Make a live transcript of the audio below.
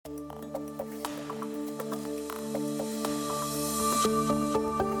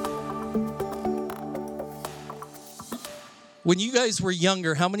When you guys were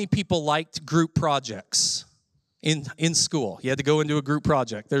younger, how many people liked group projects in school? You had to go into a group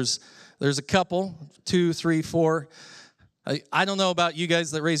project. There's a couple, 2, 3, 4. I don't know about you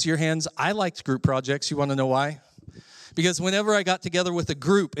guys that raise your hands. I liked group projects. You want to know why? Because whenever I got together with a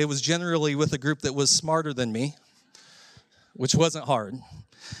group, it was generally with a group that was smarter than me, which wasn't hard.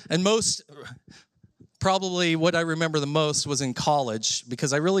 And probably what I remember the most was in college,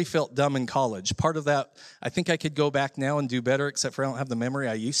 because I really felt dumb in college. Part of that, I think I could go back now and do better, except for I don't have the memory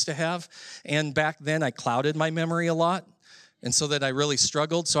I used to have. And back then, I clouded my memory a lot, and so that I really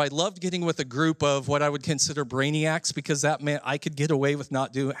struggled. So I loved getting with a group of what I would consider brainiacs, because that meant I could get away with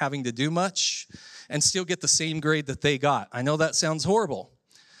not having to do much and still get the same grade that they got. I know that sounds horrible,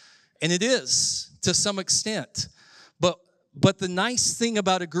 and it is to some extent. But the nice thing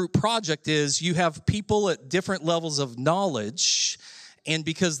about a group project is you have people at different levels of knowledge, and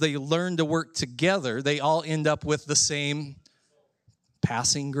because they learn to work together, they all end up with the same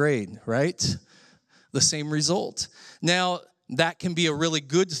passing grade, right? The same result. Now, that can be a really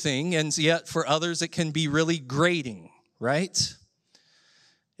good thing, and yet for others it can be really grating, right?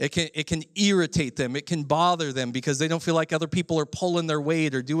 It can irritate them. It can bother them because they don't feel like other people are pulling their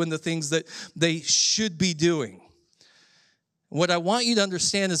weight or doing the things that they should be doing. What I want you to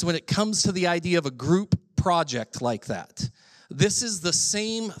understand is when it comes to the idea of a group project like that, this is the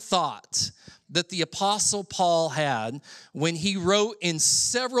same thought that the Apostle Paul had when he wrote in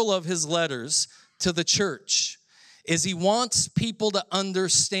several of his letters to the church, is he wants people to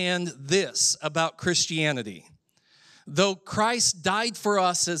understand this about Christianity. Though Christ died for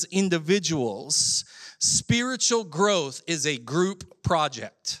us as individuals, spiritual growth is a group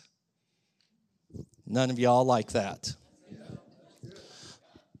project. None of y'all like that.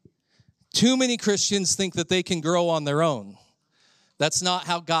 Too many Christians think that they can grow on their own. That's not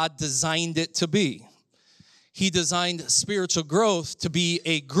how God designed it to be. He designed spiritual growth to be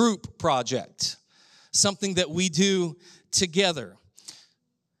a group project, something that we do together.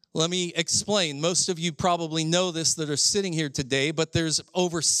 Let me explain. Most of you probably know this that are sitting here today, but there's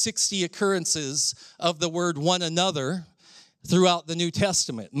over 60 occurrences of the word one another throughout the New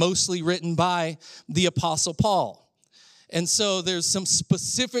Testament, mostly written by the Apostle Paul. And so there's some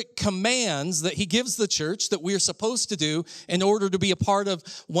specific commands that he gives the church that we're supposed to do in order to be a part of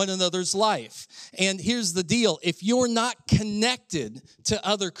one another's life. And here's the deal. If you're not connected to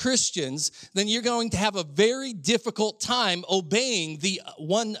other Christians, then you're going to have a very difficult time obeying the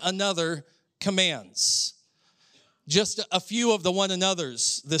one another commands. Just a few of the one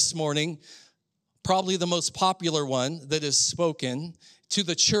another's this morning. Probably the most popular one that is spoken to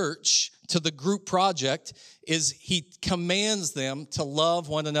the church, to the group project, is he commands them to love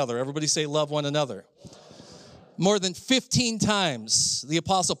one another. Everybody say love one another. More than 15 times, the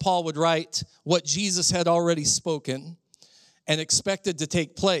Apostle Paul would write what Jesus had already spoken and expected to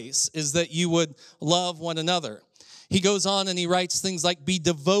take place, is that you would love one another. He goes on and he writes things like be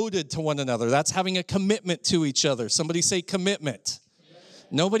devoted to one another. That's having a commitment to each other. Somebody say commitment.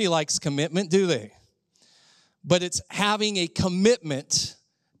 Nobody likes commitment, do they? But it's having a commitment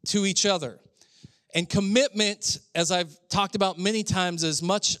to each other. And commitment, as I've talked about many times, is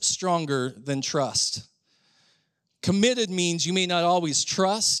much stronger than trust. Committed means you may not always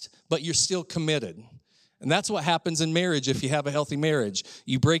trust, but you're still committed. And that's what happens in marriage if you have a healthy marriage.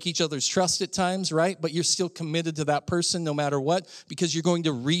 You break each other's trust at times, right? But you're still committed to that person no matter what, because you're going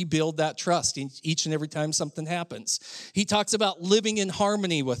to rebuild that trust each and every time something happens. He talks about living in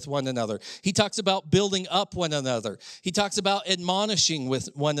harmony with one another. He talks about building up one another. He talks about admonishing with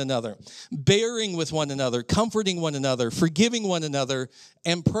one another, bearing with one another, comforting one another, forgiving one another,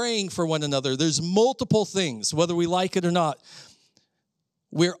 and praying for one another. There's multiple things, whether we like it or not.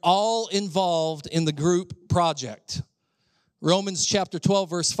 We're all involved in the group project. Romans chapter 12,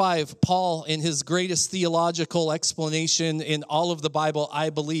 verse 5, Paul, in his greatest theological explanation in all of the Bible, I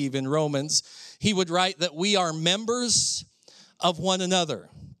believe, in Romans, he would write that we are members of one another.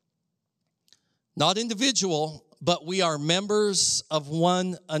 Not individual, but we are members of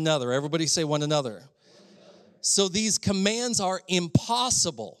one another. Everybody say one another. So these commands are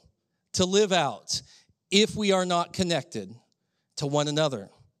impossible to live out if we are not connected to one another,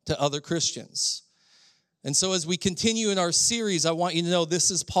 to other Christians. And so as we continue in our series, I want you to know this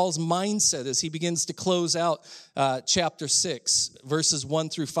is Paul's mindset as he begins to close out chapter 6, verses 1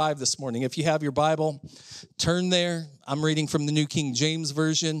 through 5 this morning. If you have your Bible, turn there. I'm reading from the New King James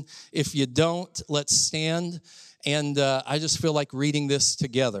Version. If you don't, let's stand. And I just feel like reading this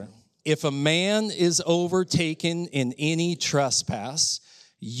together. If a man is overtaken in any trespass,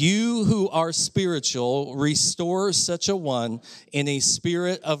 you who are spiritual, restore such a one in a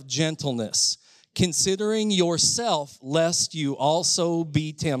spirit of gentleness, considering yourself, lest you also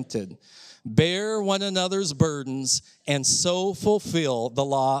be tempted. Bear one another's burdens, and so fulfill the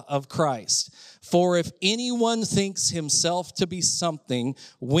law of Christ. For if anyone thinks himself to be something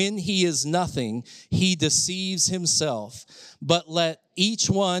when he is nothing, he deceives himself. But let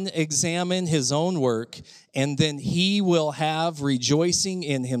each one examine his own work, and then he will have rejoicing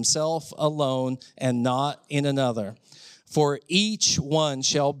in himself alone and not in another. For each one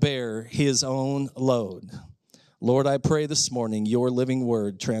shall bear his own load. Lord, I pray this morning, your living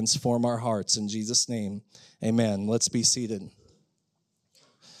word transform our hearts. In Jesus' name, amen. Let's be seated.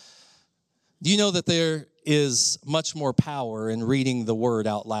 Do you know that there is much more power in reading the word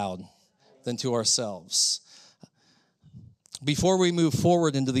out loud than to ourselves? Before we move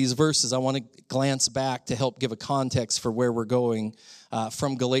forward into these verses, I want to glance back to help give a context for where we're going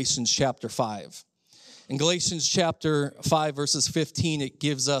from Galatians chapter 5. In Galatians chapter 5, verses 15, it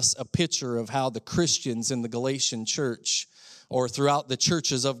gives us a picture of how the Christians in the Galatian church or throughout the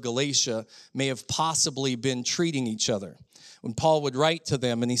churches of Galatia may have possibly been treating each other. When Paul would write to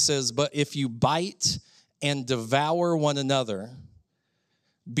them and he says, but if you bite and devour one another,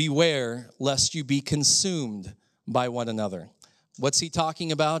 beware lest you be consumed by one another. What's he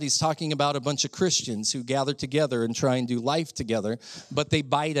talking about? He's talking about a bunch of Christians who gather together and try and do life together, but they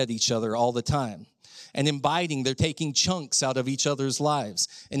bite at each other all the time. And in biting, they're taking chunks out of each other's lives.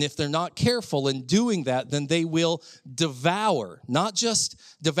 And if they're not careful in doing that, then they will devour, not just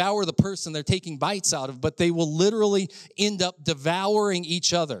devour the person they're taking bites out of, but they will literally end up devouring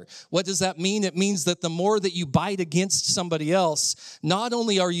each other. What does that mean? It means that the more that you bite against somebody else, not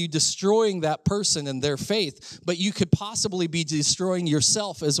only are you destroying that person and their faith, but you could possibly be destroying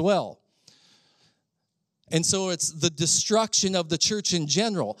yourself as well. And so it's the destruction of the church in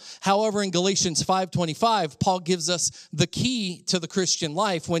general. However, in Galatians 5:25, Paul gives us the key to the Christian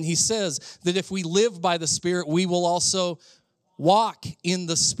life when he says that if we live by the Spirit, we will also walk in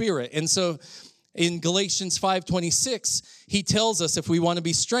the Spirit. And so in Galatians 5:26, he tells us if we want to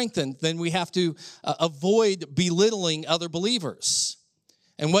be strengthened, then we have to avoid belittling other believers.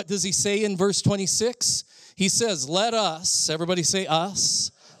 And what does he say in verse 26? He says, let us, everybody say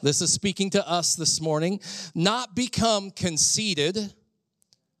us. This is speaking to us this morning. Not become conceited.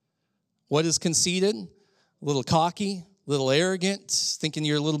 What is conceited? A little cocky, a little arrogant, thinking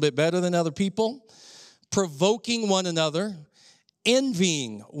you're a little bit better than other people. Provoking one another,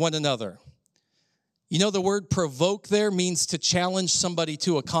 envying one another. You know, the word provoke there means to challenge somebody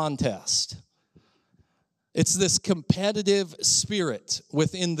to a contest. It's this competitive spirit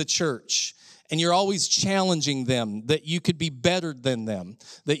within the church. And you're always challenging them that you could be better than them,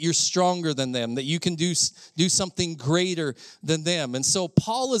 that you're stronger than them, that you can do something greater than them. And so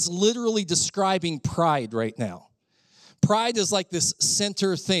Paul is literally describing pride right now. Pride is like this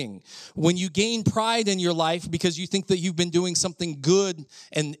center thing. When you gain pride in your life because you think that you've been doing something good,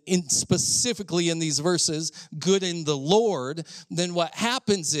 and specifically in these verses, good in the Lord, then what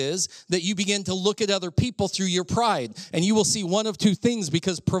happens is that you begin to look at other people through your pride. And you will see one of two things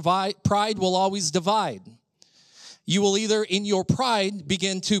because pride will always divide. You will either, in your pride,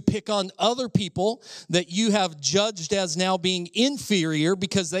 begin to pick on other people that you have judged as now being inferior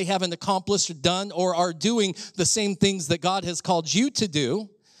because they haven't accomplished, done, or are doing the same things that God has called you to do.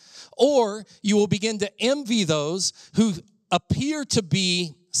 Or you will begin to envy those who appear to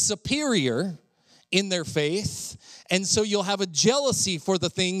be superior in their faith, and so you'll have a jealousy for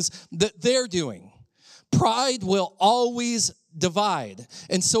the things that they're doing. Pride will always divide.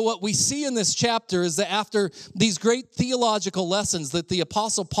 And so what we see in this chapter is that after these great theological lessons that the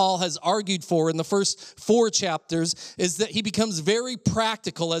Apostle Paul has argued for in the first 4 chapters, is that he becomes very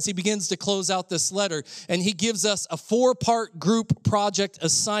practical as he begins to close out this letter. And he gives us a 4-part group project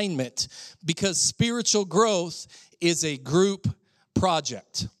assignment because spiritual growth is a group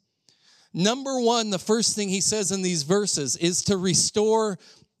project. Number 1, the first thing he says in these verses is to restore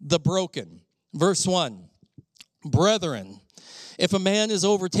the broken. Verse 1, brethren, if a man is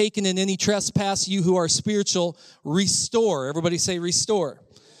overtaken in any trespass, you who are spiritual, restore. Everybody say restore.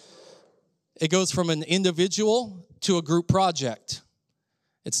 It goes from an individual to a group project.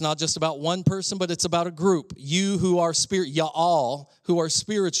 It's not just about one person, but it's about a group. You who are y'all who are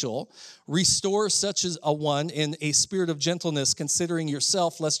spiritual, restore such as a one in a spirit of gentleness, considering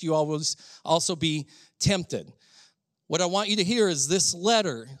yourself, lest you always also be tempted. What I want you to hear is this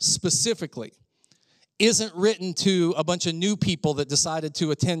letter specifically isn't written to a bunch of new people that decided to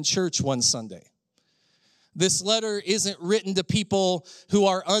attend church one Sunday. This letter isn't written to people who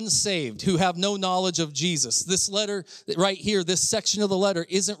are unsaved, who have no knowledge of Jesus. This letter right here, this section of the letter,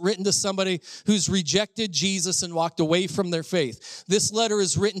 isn't written to somebody who's rejected Jesus and walked away from their faith. This letter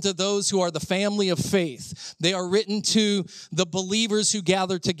is written to those who are the family of faith. They are written to the believers who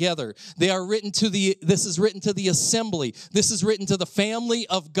gather together. This is written to the assembly. This is written to the family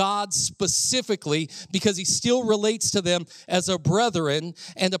of God specifically, because he still relates to them as a brethren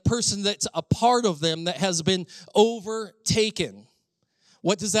and a person that's a part of them that has been overtaken.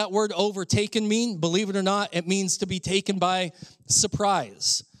 What does that word overtaken mean? Believe it or not, it means to be taken by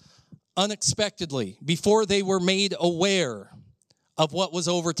surprise, unexpectedly, before they were made aware of what was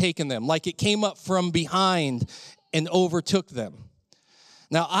overtaken them, like it came up from behind and overtook them.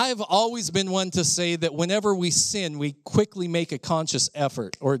 Now, I've always been one to say that whenever we sin, we quickly make a conscious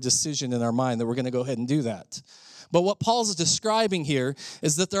effort or a decision in our mind that we're going to go ahead and do that. But what Paul's describing here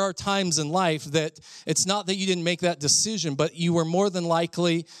is that there are times in life that it's not that you didn't make that decision, but you were more than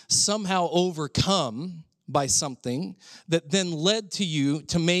likely somehow overcome by something that then led to you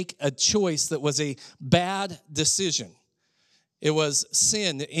to make a choice that was a bad decision. It was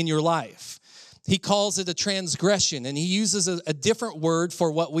sin in your life. He calls it a transgression, and he uses a different word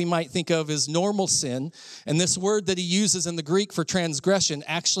for what we might think of as normal sin. And this word that he uses in the Greek for transgression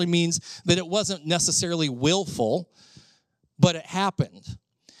actually means that it wasn't necessarily willful, but it happened.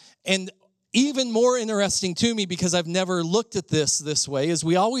 And even more interesting to me, because I've never looked at this way, is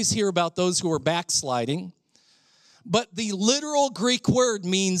we always hear about those who are backsliding, but the literal Greek word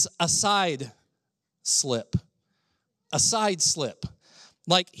means a side slip. A side slip.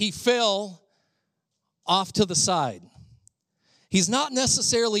 Like he fell off to the side. He's not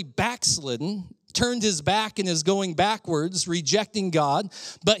necessarily backslidden, turned his back and is going backwards, rejecting God,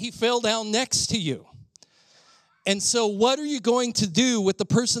 but he fell down next to you. And so what are you going to do with the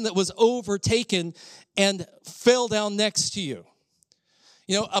person that was overtaken and fell down next to you?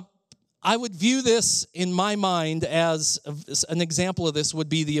 You know, I would view this in my mind as an example of this would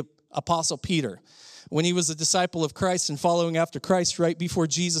be the Apostle Peter. When he was a disciple of Christ and following after Christ, right before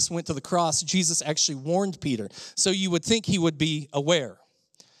Jesus went to the cross, Jesus actually warned Peter. So you would think he would be aware.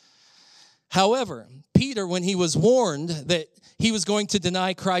 However, Peter, when he was warned that he was going to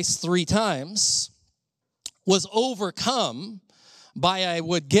deny Christ 3 times, was overcome by, I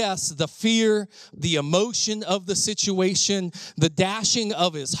would guess, the fear, the emotion of the situation, the dashing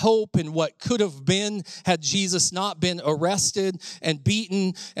of his hope in what could have been had Jesus not been arrested and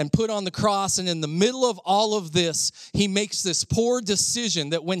beaten and put on the cross. And in the middle of all of this, he makes this poor decision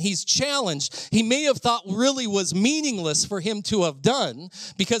that when he's challenged, he may have thought really was meaningless for him to have done,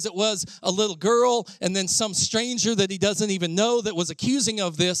 because it was a little girl and then some stranger that he doesn't even know that was accusing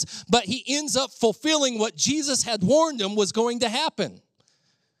of this. But he ends up fulfilling what Jesus had warned him was going to happen.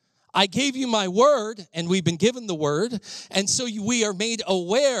 I gave you my word, and we've been given the word, and so we are made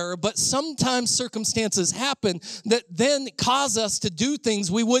aware, but sometimes circumstances happen that then cause us to do things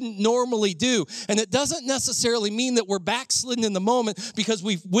we wouldn't normally do. And it doesn't necessarily mean that we're backslidden in the moment because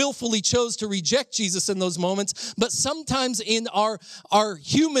we willfully chose to reject Jesus in those moments, but sometimes in our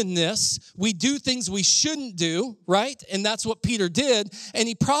humanness, we do things we shouldn't do, right? And that's what Peter did, and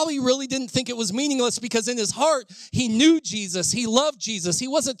he probably really didn't think it was meaningless because in his heart, he knew Jesus, he loved Jesus, he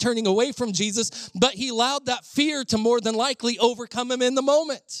wasn't turning away from Jesus, but he allowed that fear to more than likely overcome him in the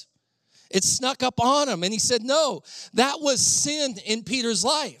moment. It snuck up on him, and he said, no, that was sin in Peter's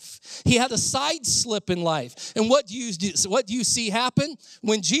life. He had a side slip in life. And what do you see happen?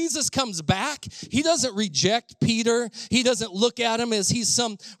 When Jesus comes back, he doesn't reject Peter. He doesn't look at him as he's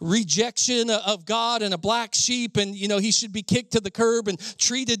some rejection of God and a black sheep, and he should be kicked to the curb and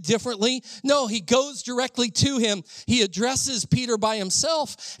treated differently. No, he goes directly to him. He addresses Peter by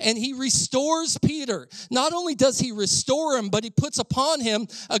himself, and he restores Peter. Not only does he restore him, but he puts upon him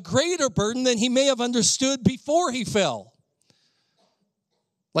a greater burden than he may have understood before he fell.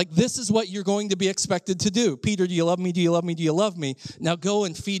 Like, this is what you're going to be expected to do. Peter, do you love me? Do you love me? Do you love me? Now go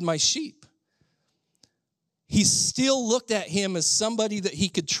and feed my sheep. He still looked at him as somebody that he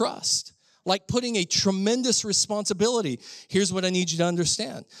could trust, like putting a tremendous responsibility. Here's what I need you to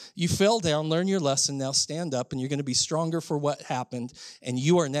understand. You fell down, learn your lesson, now stand up, and you're going to be stronger for what happened, and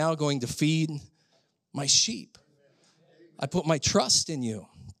you are now going to feed my sheep. I put my trust in you.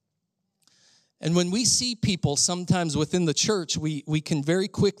 And when we see people sometimes within the church, we can very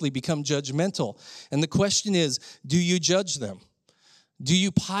quickly become judgmental. And the question is, do you judge them? Do you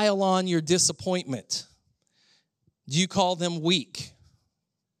pile on your disappointment? Do you call them weak?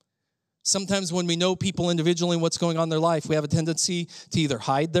 Sometimes when we know people individually and what's going on in their life, we have a tendency to either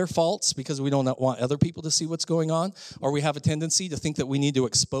hide their faults because we don't want other people to see what's going on, or we have a tendency to think that we need to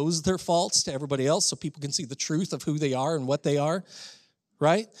expose their faults to everybody else so people can see the truth of who they are and what they are,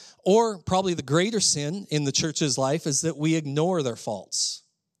 right? Or probably the greater sin in the church's life is that we ignore their faults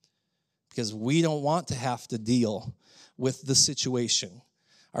because we don't want to have to deal with the situation.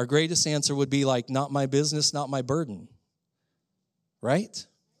 Our greatest answer would be like, not my business, not my burden, right?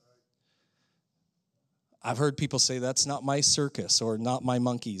 I've heard people say that's not my circus or not my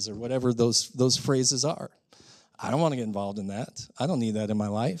monkeys or whatever those phrases are. I don't want to get involved in that. I don't need that in my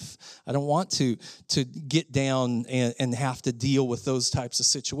life. I don't want to get down and have to deal with those types of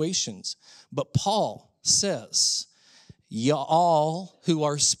situations. But Paul says, y'all who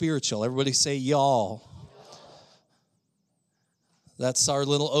are spiritual, everybody say y'all. That's our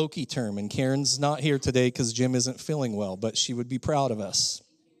little Okie term. And Karen's not here today because Jim isn't feeling well, but she would be proud of us.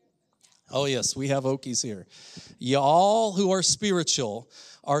 Oh, yes, we have Okies here. Y'all who are spiritual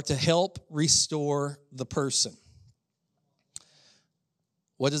are to help restore the person.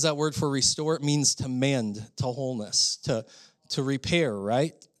 What is that word for restore? It means to mend, to wholeness, to repair,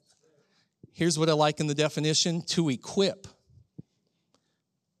 right? Here's what I like in the definition, to equip.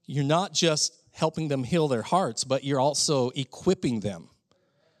 You're not just helping them heal their hearts, but you're also equipping them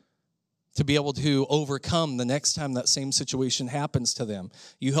to be able to overcome the next time that same situation happens to them.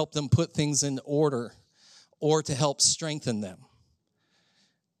 You help them put things in order or to help strengthen them.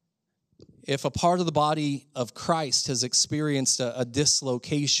 If a part of the body of Christ has experienced a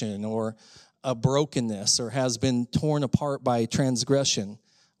dislocation or a brokenness or has been torn apart by transgression,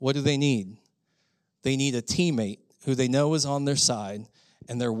 what do they need? They need a teammate who they know is on their side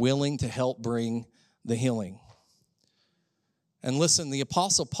and they're willing to help bring the healing. And listen, the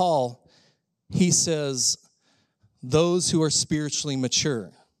Apostle Paul, he says, those who are spiritually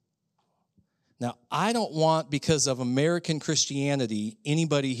mature. Now, I don't want, because of American Christianity,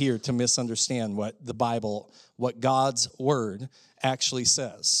 anybody here to misunderstand what the Bible, what God's word actually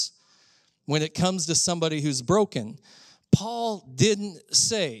says. When it comes to somebody who's broken, Paul didn't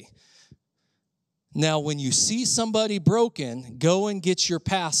say, now when you see somebody broken, go and get your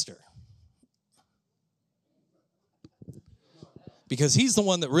pastor. Because he's the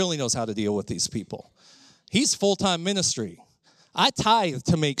one that really knows how to deal with these people. He's full-time ministry. I tithe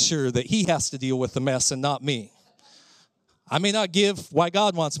to make sure that he has to deal with the mess and not me. I may not give why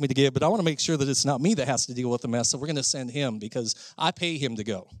God wants me to give, but I want to make sure that it's not me that has to deal with the mess, so we're going to send him because I pay him to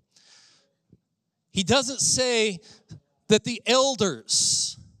go. He doesn't say that the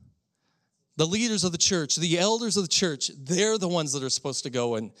elders, the leaders of the church, they're the ones that are supposed to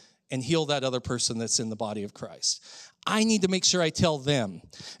go and heal that other person that's in the body of Christ. I need to make sure I tell them.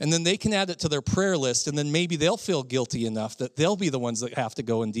 And then they can add it to their prayer list, and then maybe they'll feel guilty enough that they'll be the ones that have to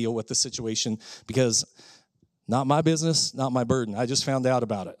go and deal with the situation because not my business, not my burden. I just found out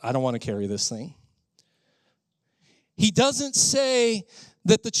about it. I don't want to carry this thing. He doesn't say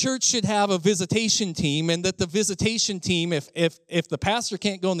that the church should have a visitation team and that the visitation team, if the pastor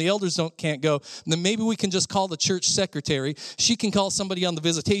can't go and the elders can't go, then maybe we can just call the church secretary. She can call somebody on the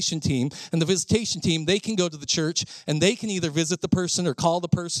visitation team, and the visitation team, they can go to the church and they can either visit the person or call the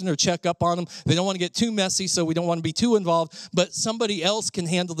person or check up on them. They don't want to get too messy, so we don't want to be too involved, but somebody else can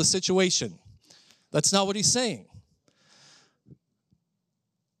handle the situation. That's not what he's saying.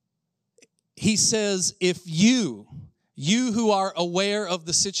 He says, if you who are aware of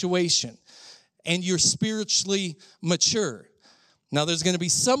the situation and you're spiritually mature. Now, there's going to be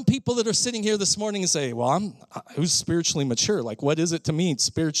some people that are sitting here this morning and say, well, who's spiritually mature? Like, what is it to me,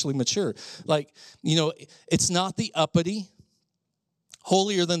 spiritually mature? Like, it's not the uppity,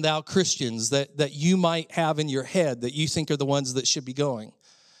 holier-than-thou Christians that you might have in your head that you think are the ones that should be going.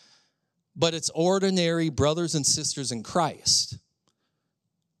 But it's ordinary brothers and sisters in Christ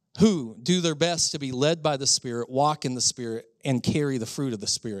who do their best to be led by the Spirit, walk in the Spirit, and carry the fruit of the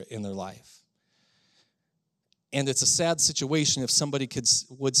Spirit in their life. And it's a sad situation if somebody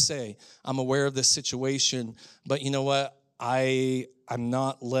would say, I'm aware of this situation, but you know what? I'm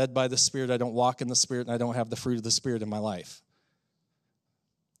not led by the Spirit, I don't walk in the Spirit, and I don't have the fruit of the Spirit in my life.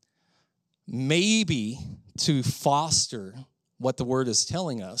 Maybe to foster what the Word is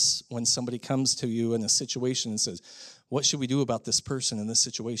telling us when somebody comes to you in a situation and says, what should we do about this person in this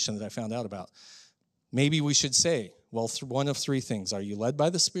situation that I found out about? Maybe we should say, well, one of three things. Are you led by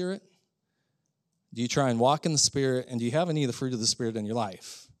the Spirit? Do you try and walk in the Spirit? And do you have any of the fruit of the Spirit in your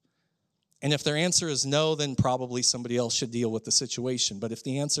life? And if their answer is no, then probably somebody else should deal with the situation. But if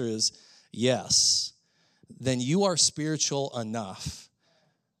the answer is yes, then you are spiritual enough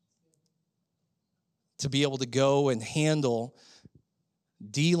to be able to go and handle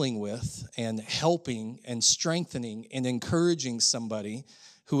dealing with and helping and strengthening and encouraging somebody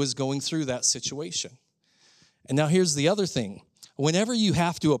who is going through that situation. And now here's the other thing. Whenever you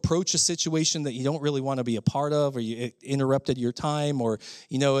have to approach a situation that you don't really want to be a part of, or it interrupted your time, or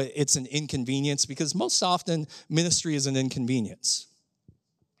it's an inconvenience, because most often ministry is an inconvenience.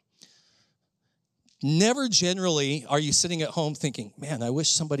 Never generally are you sitting at home thinking, man, I wish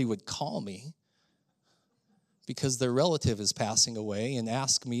somebody would call me because their relative is passing away and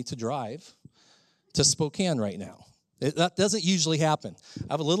ask me to drive to Spokane right now. That doesn't usually happen.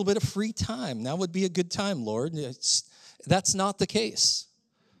 I have a little bit of free time. Now would be a good time, Lord. That's not the case.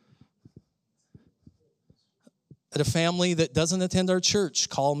 At a family that doesn't attend our church,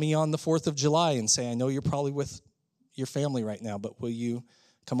 call me on the 4th of July and say, I know you're probably with your family right now, but will you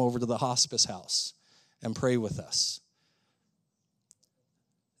come over to the hospice house and pray with us?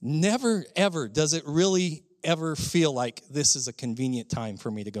 Never, ever does it really ever feel like this is a convenient time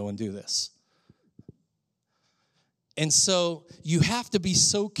for me to go and do this. And so you have to be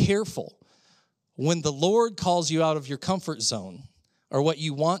so careful when the Lord calls you out of your comfort zone or what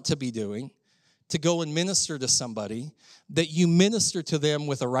you want to be doing to go and minister to somebody, that you minister to them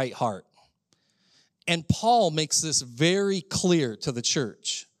with a right heart. And Paul makes this very clear to the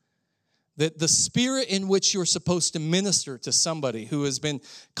church, that the spirit in which you're supposed to minister to somebody who has been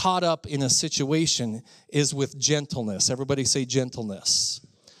caught up in a situation is with gentleness. Everybody say gentleness.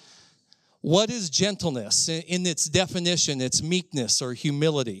 What is gentleness? In its definition, it's meekness or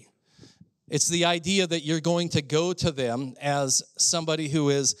humility. It's the idea that you're going to go to them as somebody who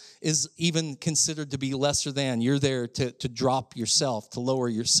is even considered to be lesser than. You're there to drop yourself, to lower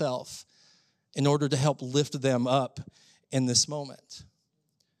yourself in order to help lift them up in this moment.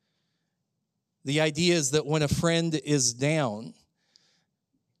 The idea is that when a friend is down,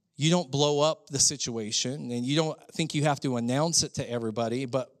 you don't blow up the situation, and you don't think you have to announce it to everybody,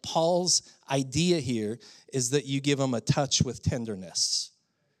 but Paul's idea here is that you give them a touch with tenderness.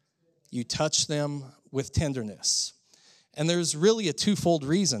 You touch them with tenderness. And there's really a twofold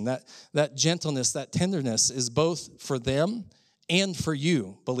reason. That gentleness, that tenderness is both for them and for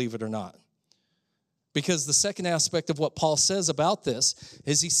you, believe it or not. Because the second aspect of what Paul says about this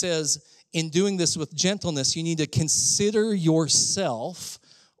is he says, in doing this with gentleness, you need to consider yourself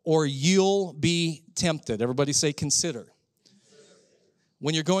or you'll be tempted. Everybody say consider.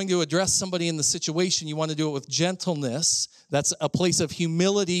 When you're going to address somebody in the situation, you want to do it with gentleness. That's a place of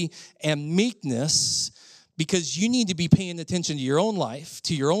humility and meekness, because you need to be paying attention to your own life,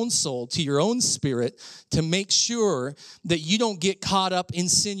 to your own soul, to your own spirit, to make sure that you don't get caught up in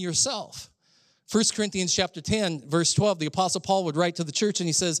sin yourself. 1 Corinthians chapter 10, verse 12, the Apostle Paul would write to the church and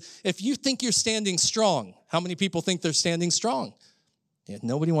he says, if you think you're standing strong, how many people think they're standing strong? Yeah,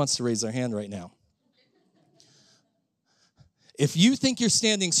 nobody wants to raise their hand right now. If you think you're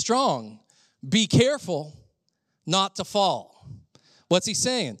standing strong, be careful not to fall. What's he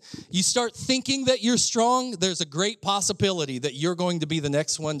saying? You start thinking that you're strong, there's a great possibility that you're going to be the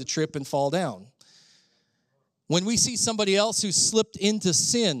next one to trip and fall down. When we see somebody else who's slipped into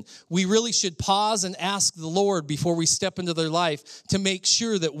sin, we really should pause and ask the Lord before we step into their life to make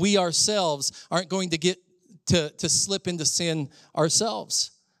sure that we ourselves aren't going to get to slip into sin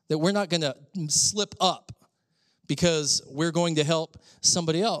ourselves, that we're not going to slip up because we're going to help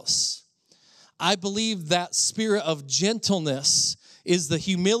somebody else. I believe that spirit of gentleness is the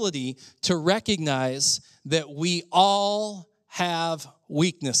humility to recognize that we all have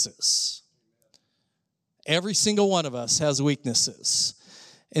weaknesses. Every single one of us has weaknesses.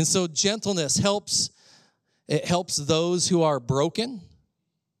 And so gentleness helps those who are broken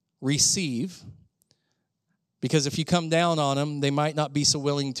receive. Because if you come down on them, they might not be so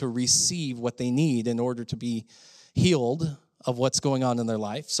willing to receive what they need in order to be healed of what's going on in their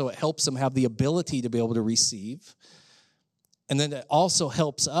life. So it helps them have the ability to be able to receive. And then it also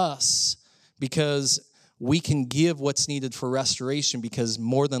helps us because we can give what's needed for restoration, because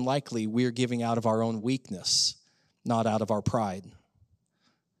more than likely we're giving out of our own weakness, not out of our pride.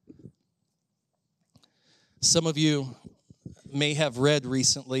 Some of you may have read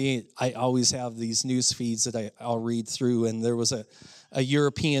recently, I always have these news feeds that I'll read through, and there was a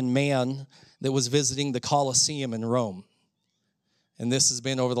European man that was visiting the Colosseum in Rome. And this has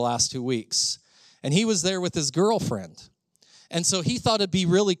been over the last 2 weeks. And he was there with his girlfriend. And so he thought it'd be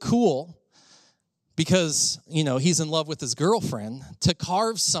really cool, because, he's in love with his girlfriend, to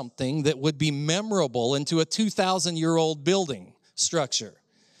carve something that would be memorable into a 2,000-year-old building structure.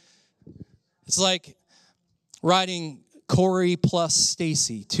 It's like writing Corey plus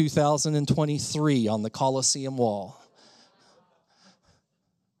Stacy 2023 on the Colosseum wall.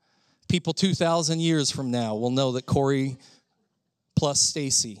 People 2,000 years from now will know that Corey plus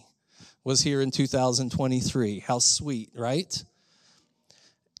Stacy was here in 2023. How sweet, right?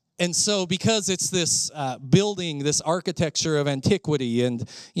 And so because it's this building, this architecture of antiquity and,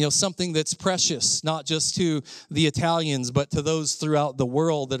 something that's precious, not just to the Italians, but to those throughout the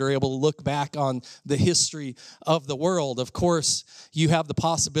world that are able to look back on the history of the world. Of course, you have the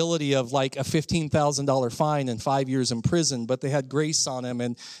possibility of like a $15,000 fine and 5 years in prison, but they had grace on him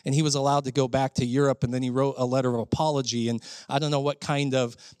and he was allowed to go back to Europe, and then he wrote a letter of apology. And I don't know what kind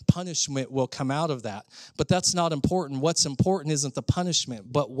of punishment will come out of that, but that's not important. What's important isn't the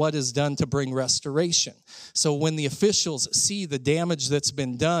punishment, but what is done to bring restoration. So when the officials see the damage that's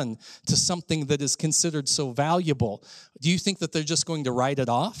been done to something that is considered so valuable, do you think that they're just going to write it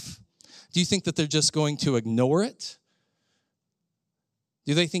off? Do you think that they're just going to ignore it?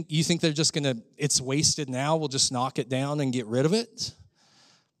 You think they're just going to, it's wasted now, we'll just knock it down and get rid of it?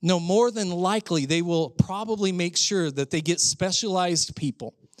 No, more than likely, they will probably make sure that they get specialized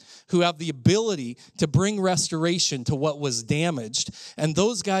people who have the ability to bring restoration to what was damaged. And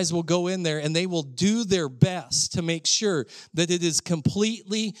those guys will go in there and they will do their best to make sure that it is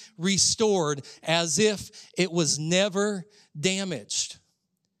completely restored as if it was never damaged.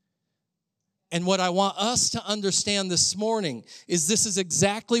 And what I want us to understand this morning is this is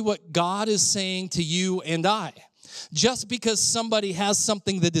exactly what God is saying to you and I. Just because somebody has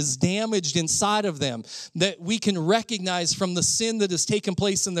something that is damaged inside of them that we can recognize from the sin that has taken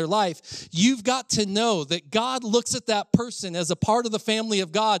place in their life, you've got to know that God looks at that person as a part of the family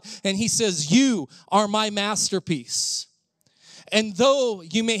of God, and he says, you are my masterpiece. And though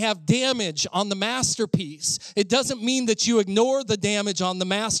you may have damage on the masterpiece, it doesn't mean that you ignore the damage on the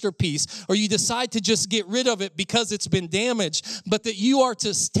masterpiece or you decide to just get rid of it because it's been damaged, but that you are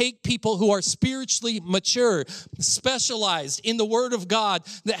to take people who are spiritually mature, specialized in the Word of God,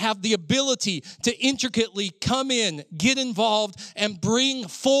 that have the ability to intricately come in, get involved, and bring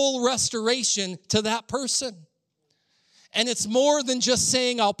full restoration to that person. And it's more than just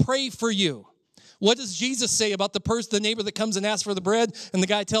saying, I'll pray for you. What does Jesus say about the neighbor that comes and asks for the bread and the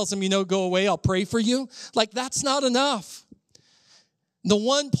guy tells him, go away, I'll pray for you? Like, that's not enough. The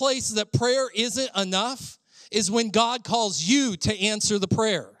one place that prayer isn't enough is when God calls you to answer the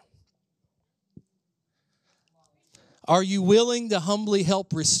prayer. Are you willing to humbly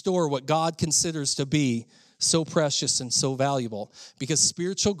help restore what God considers to be so precious and so valuable? Because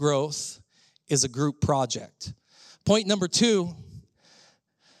spiritual growth is a group project. Point number 2.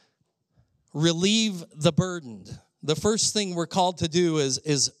 Relieve the burdened. The first thing we're called to do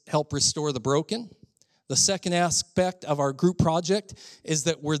is help restore the broken. The second aspect of our group project is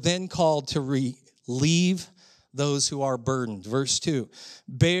that we're then called to relieve those who are burdened. Verse 2,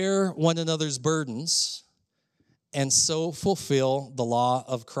 bear one another's burdens and so fulfill the law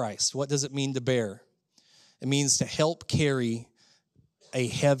of Christ. What does it mean to bear? It means to help carry a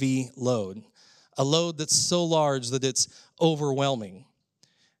heavy load, a load that's so large that it's overwhelming.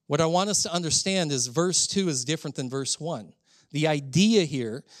 What I want us to understand is verse 2 is different than verse 1. The idea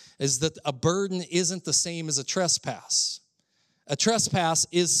here is that a burden isn't the same as a trespass. A trespass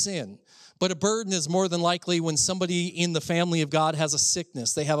is sin, but a burden is more than likely when somebody in the family of God has a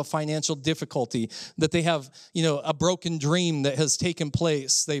sickness, they have a financial difficulty, that they have, a broken dream that has taken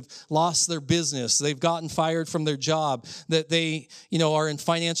place, they've lost their business, they've gotten fired from their job, that they, are in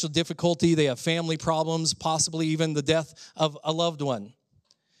financial difficulty, they have family problems, possibly even the death of a loved one.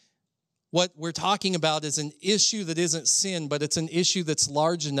 What we're talking about is an issue that isn't sin, but it's an issue that's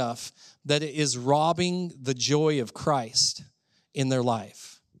large enough that it is robbing the joy of Christ in their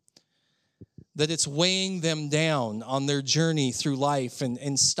life. That it's weighing them down on their journey through life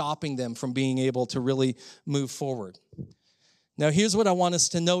and stopping them from being able to really move forward. Now, here's what I want us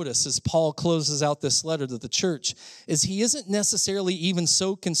to notice as Paul closes out this letter to the church, is he isn't necessarily even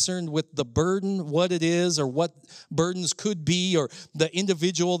so concerned with the burden, what it is, or what burdens could be, or the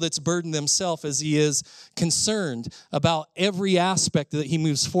individual that's burdened themselves, as he is concerned about every aspect that he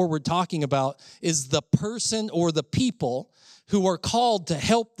moves forward talking about is the person or the people who are called to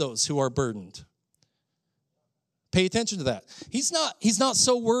help those who are burdened. Pay attention to that. He's not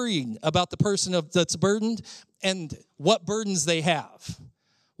so worried about the person that's burdened and what burdens they have.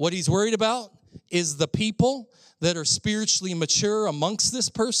 What he's worried about is the people that are spiritually mature amongst this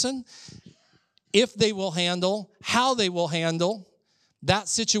person, if they will handle, how they will handle that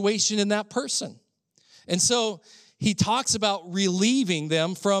situation in that person. And so he talks about relieving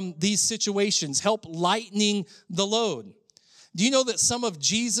them from these situations, help lightening the load. Do you know that some of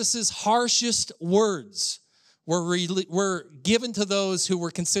Jesus's harshest words were given to those who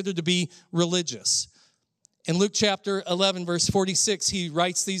were considered to be religious? In Luke chapter 11, verse 46, he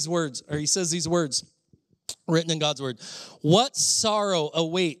writes these words, or he says these words. Written in God's word. What sorrow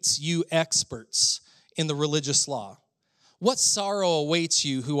awaits you experts in the religious law? What sorrow awaits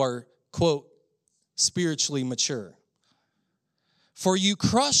you who are, quote, spiritually mature? For you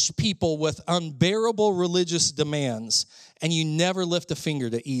crush people with unbearable religious demands, and you never lift a finger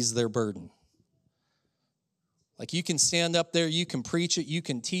to ease their burden. Like, you can stand up there, you can preach it, you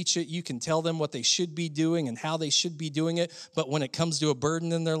can teach it, you can tell them what they should be doing and how they should be doing it, but when it comes to a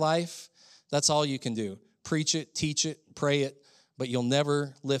burden in their life, that's all you can do. Preach it, teach it, pray it, but you'll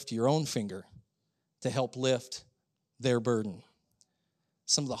never lift your own finger to help lift their burden.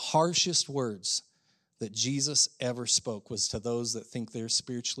 Some of the harshest words that Jesus ever spoke was to those that think they're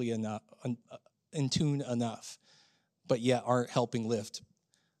spiritually enough, in tune enough, but yet aren't helping lift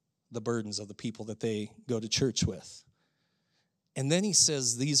the burdens of the people that they go to church with. And then he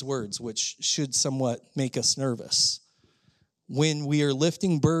says these words, which should somewhat make us nervous. When we are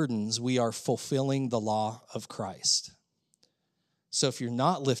lifting burdens, we are fulfilling the law of Christ. So if you're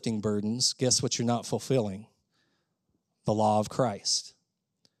not lifting burdens, guess what you're not fulfilling? The law of Christ.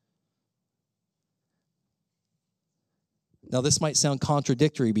 Now, this might sound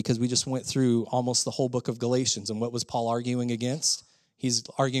contradictory because we just went through almost the whole book of Galatians. And what was Paul arguing against? He's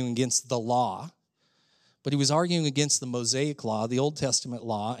arguing against the law. But he was arguing against the Mosaic law, the Old Testament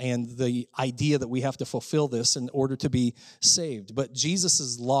law, and the idea that we have to fulfill this in order to be saved. But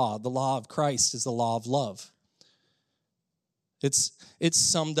Jesus' law, the law of Christ, is the law of love. It's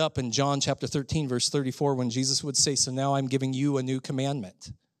summed up in John chapter 13, verse 34, when Jesus would say, so now I'm giving you a new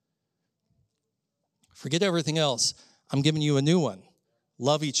commandment. Forget everything else. I'm giving you a new one.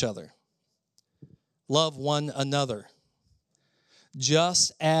 Love each other. Love one another.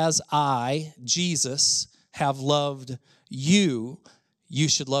 Just as I, Jesus, have loved you, you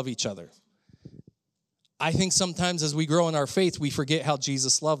should love each other. I think sometimes as we grow in our faith, we forget how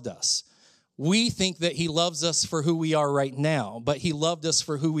Jesus loved us. We think that he loves us for who we are right now, but he loved us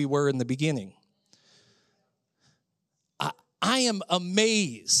for who we were in the beginning. I am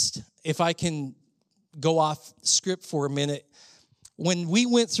amazed, if I can go off script for a minute. When we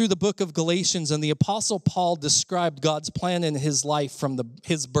went through the book of Galatians and the Apostle Paul described God's plan in his life from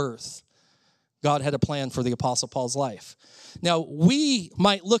his birth, God had a plan for the Apostle Paul's life. Now, we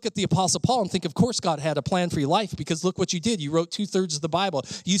might look at the Apostle Paul and think, of course, God had a plan for your life, because look what you did. You wrote 2/3 of the Bible.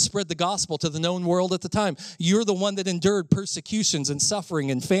 You spread the gospel to the known world at the time. You're the one that endured persecutions and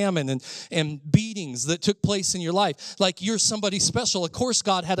suffering and famine and beatings that took place in your life. Like, you're somebody special. Of course,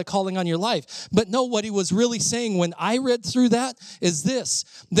 God had a calling on your life. But no, what he was really saying when I read through that is this,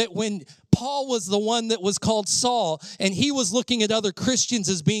 that when Paul was the one that was called Saul, and he was looking at other Christians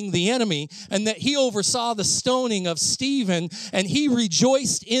as being the enemy, and that he oversaw the stoning of Stephen, and he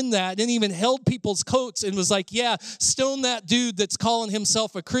rejoiced in that and even held people's coats and was like, yeah, stone that dude that's calling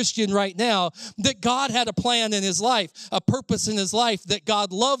himself a Christian right now, that God had a plan in his life, a purpose in his life, that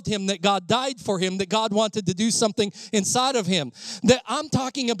God loved him, that God died for him, that God wanted to do something inside of him. That I'm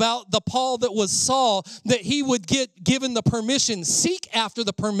talking about the Paul that was Saul, that he would get given the permission, seek after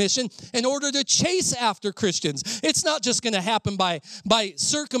the permission, in order to chase after Christians. It's not just going to happen by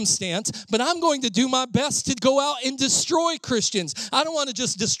circumstance, but I'm going to do my best to go out and destroy Christians. I don't want to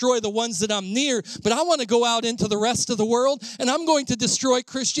just destroy the ones that I'm near, but I want to go out into the rest of the world, and I'm going to destroy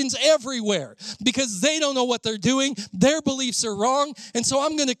Christians everywhere because they don't know what they're doing. Their beliefs are wrong, and so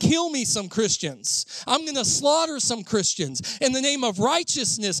I'm going to kill me some Christians. I'm going to slaughter some Christians. In the name of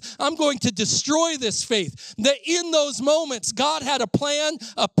righteousness, I'm going to destroy this faith. That in those moments, God had a plan,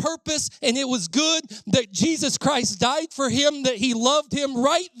 a purpose, and it was good that Jesus Christ died for him, that he loved him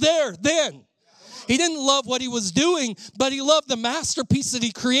right there then. He didn't love what he was doing, but he loved the masterpiece that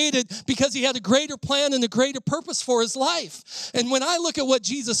he created because he had a greater plan and a greater purpose for his life. And when I look at what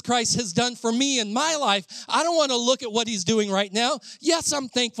Jesus Christ has done for me in my life, I don't want to look at what he's doing right now. Yes, I'm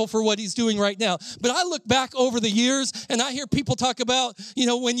thankful for what he's doing right now, but I look back over the years and I hear people talk about,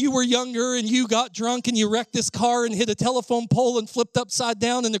 when you were younger and you got drunk and you wrecked this car and hit a telephone pole and flipped upside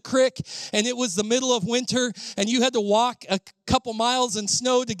down in the creek, and it was the middle of winter and you had to walk a couple miles in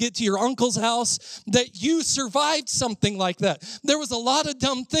snow to get to your uncle's house, that you survived something like that. There was a lot of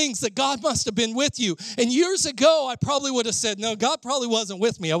dumb things that God must have been with you. And years ago, I probably would have said, no, God probably wasn't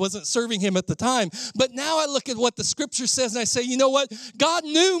with me. I wasn't serving him at the time. But now I look at what the scripture says and I say, you know what? God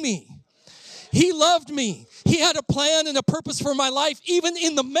knew me. He loved me. He had a plan and a purpose for my life, even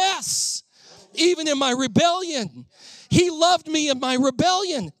in the mess, even in my rebellion. He loved me in my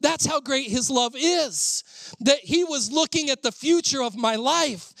rebellion. That's how great his love is. That he was looking at the future of my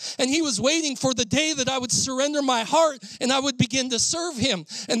life, and he was waiting for the day that I would surrender my heart and I would begin to serve him.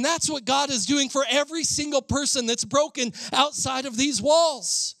 And that's what God is doing for every single person that's broken outside of these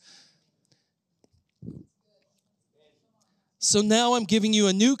walls. So now I'm giving you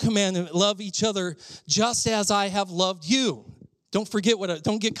a new commandment, love each other just as I have loved you. Don't forget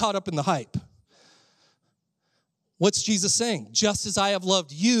don't get caught up in the hype. What's Jesus saying? Just as I have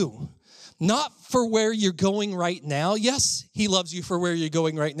loved you. Not for where you're going right now. Yes, he loves you for where you're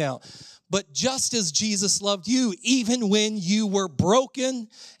going right now. But just as Jesus loved you, even when you were broken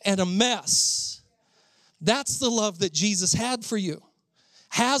and a mess. That's the love that Jesus had for you,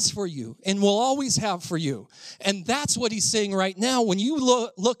 has for you, and will always have for you. And that's what he's saying right now. When you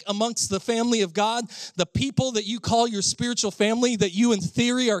look amongst the family of God, the people that you call your spiritual family, that you in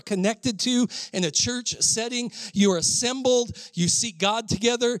theory are connected to in a church setting, you are assembled, you seek God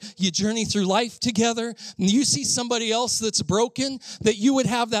together, you journey through life together, and you see somebody else that's broken, that you would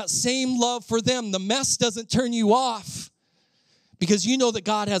have that same love for them. The mess doesn't turn you off. Because you know that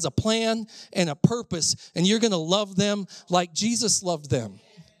God has a plan and a purpose, and you're going to love them like Jesus loved them.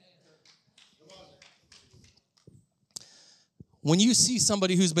 When you see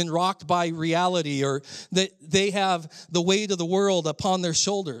somebody who's been rocked by reality or that they have the weight of the world upon their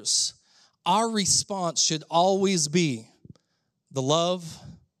shoulders, our response should always be the love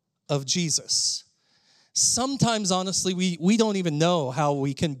of Jesus. Sometimes, honestly, we don't even know how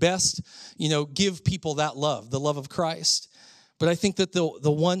we can best, give people that love, the love of Christ. But I think that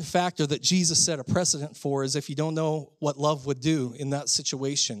the one factor that Jesus set a precedent for is if you don't know what love would do in that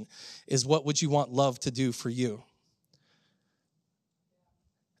situation, is what would you want love to do for you?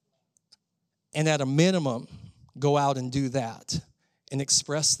 And at a minimum, go out and do that and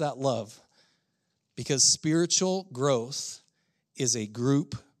express that love. Because spiritual growth is a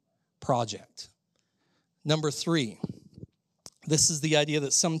group project. Number 3, this is the idea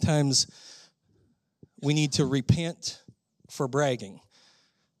that sometimes we need to repent for bragging.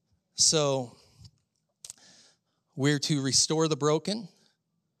 So we're to restore the broken.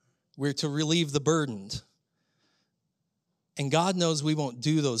 We're to relieve the burdened. And God knows we won't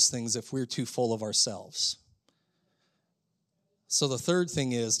do those things if we're too full of ourselves. So the third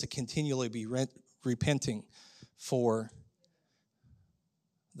thing is to continually be repenting for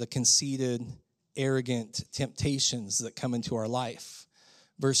the conceited, arrogant temptations that come into our life.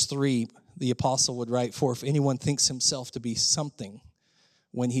 Verse 3, the apostle would write, "For if anyone thinks himself to be something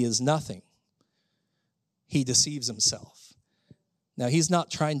when he is nothing, he deceives himself." Now, he's not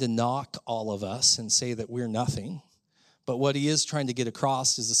trying to knock all of us and say that we're nothing, but what he is trying to get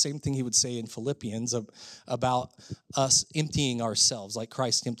across is the same thing he would say in Philippians about us emptying ourselves like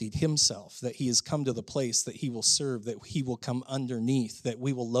Christ emptied himself, that he has come to the place that he will serve, that he will come underneath, that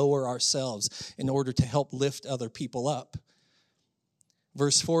we will lower ourselves in order to help lift other people up.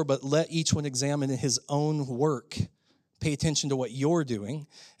 Verse 4, "But let each one examine his own work." Pay attention to what you're doing,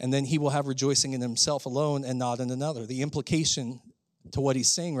 and then he will have rejoicing in himself alone and not in another. The implication to what he's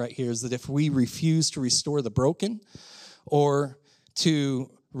saying right here is that if we refuse to restore the broken or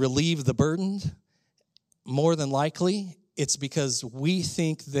to relieve the burdened, more than likely it's because we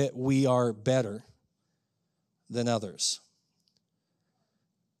think that we are better than others.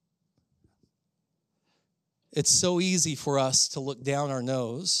 It's so easy for us to look down our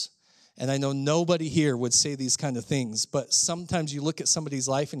nose, and I know nobody here would say these kind of things, but sometimes you look at somebody's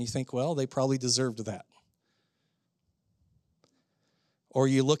life and you think, well, they probably deserved that. Or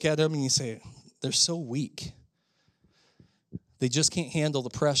you look at them and you say, they're so weak. They just can't handle the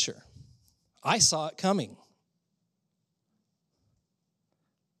pressure. I saw it coming.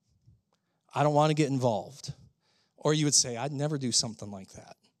 I don't want to get involved. Or you would say, I'd never do something like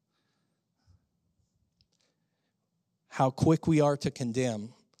that. How quick we are to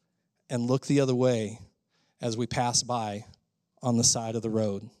condemn and look the other way as we pass by on the side of the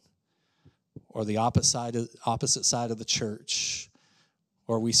road or the opposite side of the church,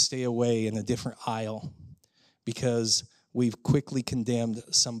 or we stay away in a different aisle because we've quickly condemned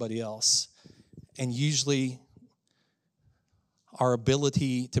somebody else. And usually our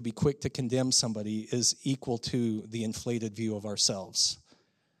ability to be quick to condemn somebody is equal to the inflated view of ourselves.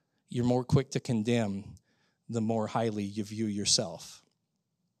 You're more quick to condemn the more highly you view yourself.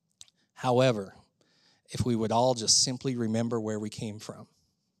 However, if we would all just simply remember where we came from,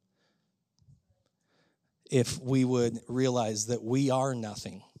 if we would realize that we are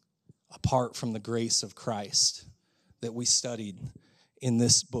nothing apart from the grace of Christ that we studied in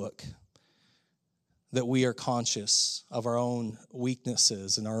this book, that we are conscious of our own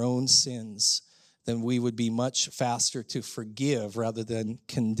weaknesses and our own sins, then we would be much faster to forgive rather than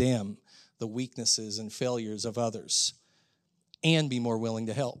condemn the weaknesses and failures of others, and be more willing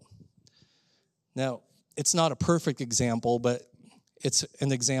to help. Now, it's not a perfect example, but it's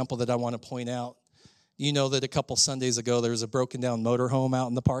an example that I want to point out. You know that a couple Sundays ago, there was a broken down motorhome out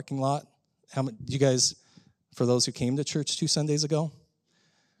in the parking lot. You guys For those who came to church 2 Sundays ago,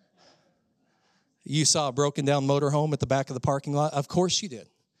 you saw a broken down motorhome at the back of the parking lot. Of course you did.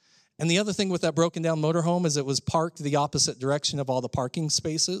 And the other thing with that broken down motorhome is it was parked the opposite direction of all the parking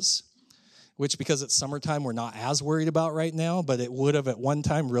spaces, which because it's summertime, we're not as worried about right now, but it would have at one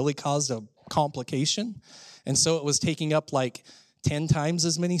time really caused a complication. And so it was taking up like 10 times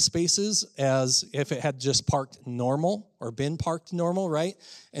as many spaces as if it had just parked normal or been parked normal, right?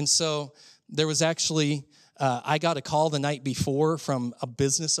 And so there was actually, I got a call the night before from a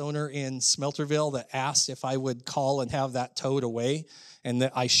business owner in Smelterville that asked if I would call and have that towed away, and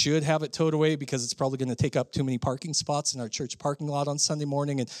that I should have it towed away because it's probably going to take up too many parking spots in our church parking lot on Sunday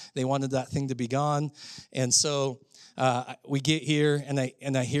morning, and they wanted that thing to be gone. And so we get here, and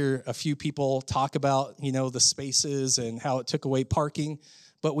I hear a few people talk about, the spaces and how it took away parking.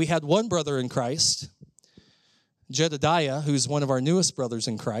 But we had one brother in Christ, Jedediah, who's one of our newest brothers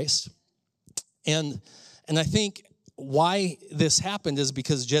in Christ. And I think why this happened is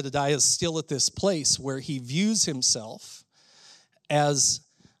because Jedediah is still at this place where he views himself as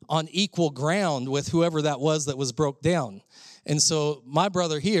on equal ground with whoever that was broke down. And so my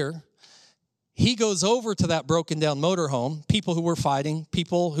brother here, he goes over to that broken down motorhome, people who were fighting,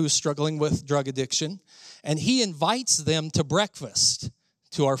 people who were struggling with drug addiction, and he invites them to breakfast,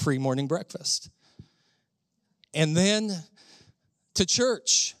 to our free morning breakfast. And then to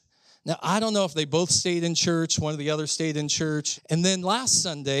church. Now, I don't know if they both stayed in church, one or the other stayed in church. And then last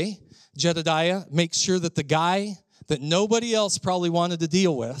Sunday, Jedediah makes sure that the guy that nobody else probably wanted to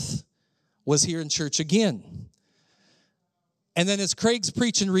deal with was here in church again. And then as Craig's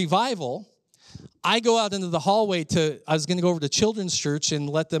preaching revival, I go out into the hallway I was going to go over to children's church and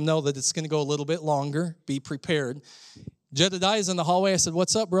let them know that it's going to go a little bit longer. Be prepared. Jedediah's in the hallway. I said,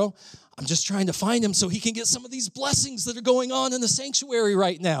 "What's up, bro?" "I'm just trying to find him so he can get some of these blessings that are going on in the sanctuary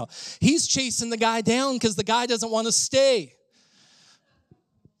right now. He's chasing the guy down because the guy doesn't want to stay,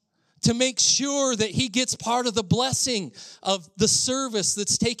 to make sure that he gets part of the blessing of the service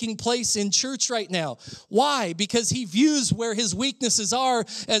that's taking place in church right now." Why? Because he views where his weaknesses are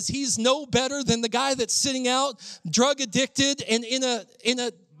as he's no better than the guy that's sitting out, drug addicted, and in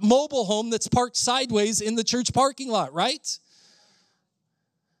a mobile home that's parked sideways in the church parking lot, right?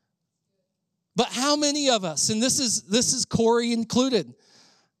 But how many of us, and this is Corey included,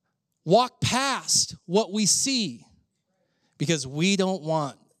 walk past what we see because we don't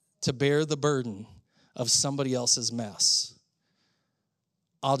want to bear the burden of somebody else's mess?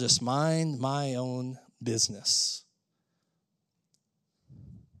 I'll just mind my own business.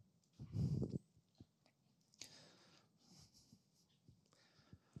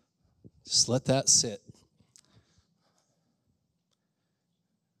 Just let that sit.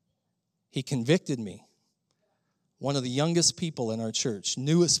 He convicted me, one of the youngest people in our church,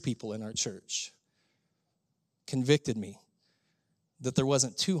 newest people in our church, convicted me that there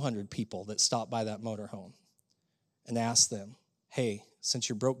wasn't 200 people that stopped by that motorhome and asked them, "Hey, since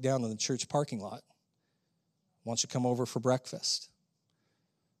you're broke down in the church parking lot, why don't you come over for breakfast?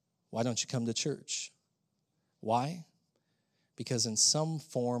 Why don't you come to church?" Why? Because in some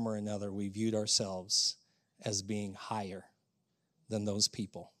form or another, we viewed ourselves as being higher than those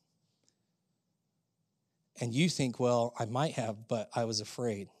people. And you think, well, I might have, but I was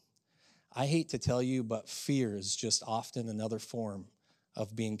afraid. I hate to tell you, but fear is just often another form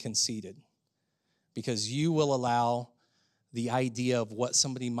of being conceited, because you will allow the idea of what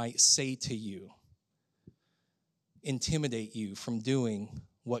somebody might say to you intimidate you from doing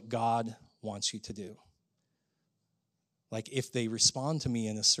what God wants you to do. Like, if they respond to me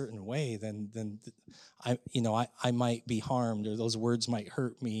in a certain way, then I might be harmed, or those words might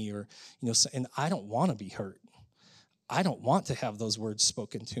hurt me, or and I don't want to be hurt. I don't want to have those words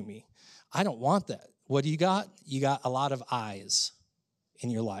spoken to me. I don't want that. What do you got? You got a lot of eyes in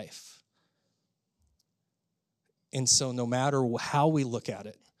your life. And so no matter how we look at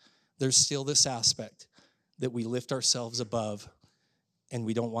it, there's still this aspect that we lift ourselves above and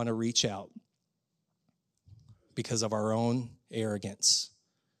we don't want to reach out because of our own arrogance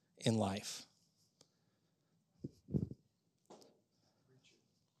in life.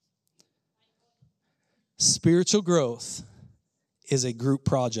 Spiritual growth is a group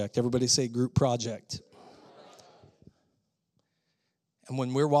project. Everybody say group project. And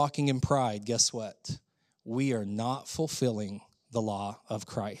when we're walking in pride, guess what? We are not fulfilling the law of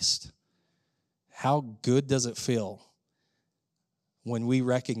Christ. How good does it feel when we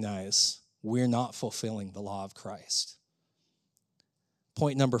recognize we're not fulfilling the law of Christ?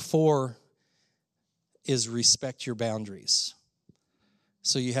 Point number 4 is respect your boundaries.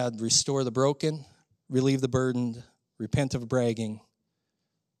 So you had restore the broken, relieve the burdened, repent of bragging,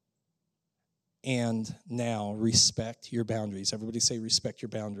 And now respect your boundaries. Everybody say respect your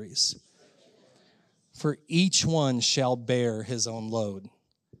boundaries. For each one shall bear his own load.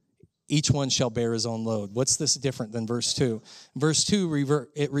 Each one shall bear his own load. What's this different than verse 2? Verse 2,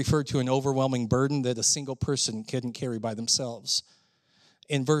 it referred to an overwhelming burden that a single person couldn't carry by themselves.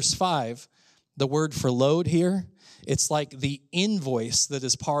 In verse 5, the word for load here, it's like the invoice that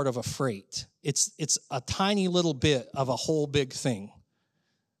is part of a freight. It's a tiny little bit of a whole big thing.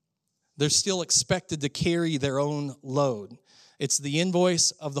 They're still expected to carry their own load. It's the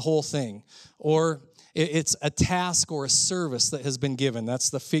invoice of the whole thing. Or it's a task or a service that has been given. That's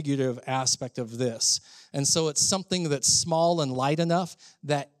the figurative aspect of this. And so it's something that's small and light enough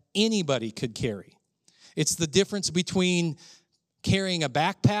that anybody could carry. It's the difference between carrying a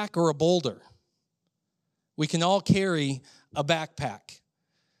backpack or a boulder. We can all carry a backpack,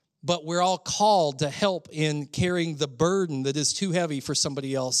 but we're all called to help in carrying the burden that is too heavy for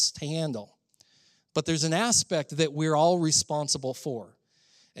somebody else to handle. But there's an aspect that we're all responsible for.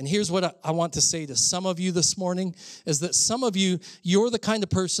 And here's what I want to say to some of you this morning, is that some of you, you're the kind of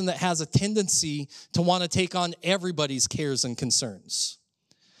person that has a tendency to want to take on everybody's cares and concerns.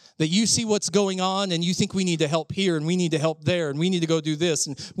 That you see what's going on and you think we need to help here and we need to help there and we need to go do this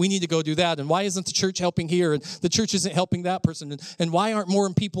and we need to go do that. And why isn't the church helping here and the church isn't helping that person? And why aren't more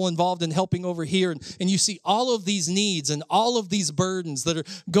people involved in helping over here? And you see all of these needs and all of these burdens that are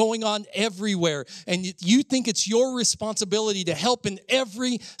going on everywhere. And you think it's your responsibility to help in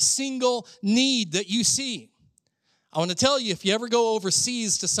every single need that you see. I want to tell you, if you ever go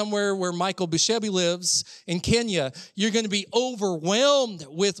overseas to somewhere where Michael Bushebi lives in Kenya, you're going to be overwhelmed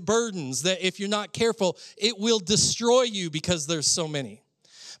with burdens that if you're not careful, it will destroy you because there's so many.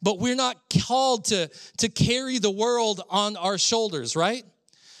 But we're not called to carry the world on our shoulders, right?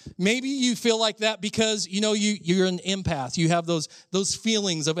 Maybe you feel like that because, you're an empath. You have those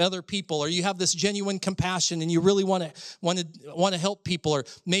feelings of other people, or you have this genuine compassion and you really want to help people. Or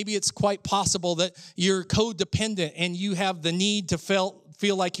maybe it's quite possible that you're codependent and you have the need to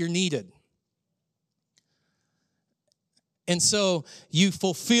feel like you're needed. And so you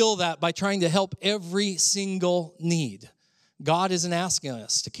fulfill that by trying to help every single need. God isn't asking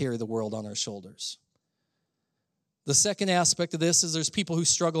us to carry the world on our shoulders. The second aspect of this is there's people who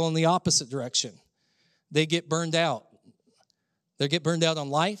struggle in the opposite direction. They get burned out. They get burned out on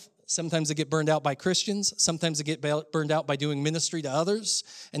life. Sometimes they get burned out by Christians. Sometimes they get burned out by doing ministry to others.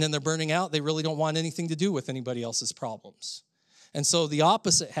 And then they're burning out. They really don't want anything to do with anybody else's problems. And so the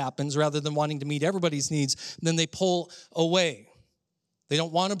opposite happens. Rather than wanting to meet everybody's needs, then they pull away. They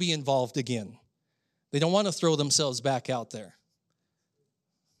don't want to be involved again. They don't want to throw themselves back out there.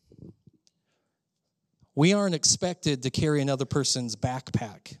 We aren't expected to carry another person's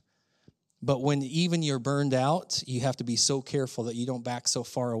backpack. But when even you're burned out, you have to be so careful that you don't back so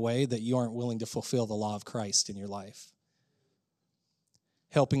far away that you aren't willing to fulfill the law of Christ in your life.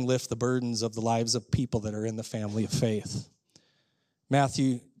 Helping lift the burdens of the lives of people that are in the family of faith.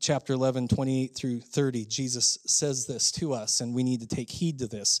 Matthew chapter 11, 28 through 30, Jesus says this to us, and we need to take heed to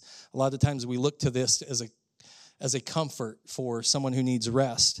this. A lot of times we look to this as a comfort for someone who needs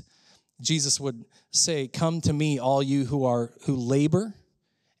rest. Jesus would say, "Come to me, all you who labor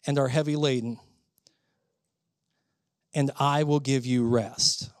and are heavy laden, and I will give you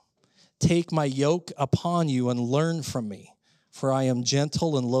rest. Take my yoke upon you and learn from me, for I am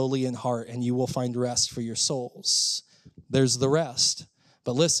gentle and lowly in heart, and you will find rest for your souls." There's the rest.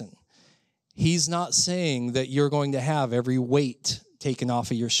 But listen, he's not saying that you're going to have every weight taken off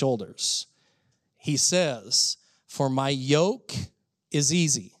of your shoulders. He says, "For my yoke is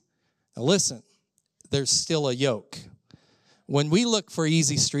easy." Now listen, there's still a yoke. When we look for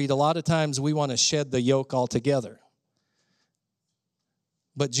Easy Street, a lot of times we want to shed the yoke altogether.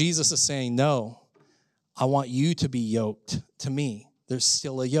 But Jesus is saying, no, I want you to be yoked to me. There's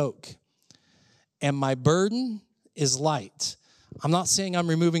still a yoke. And my burden is light. I'm not saying I'm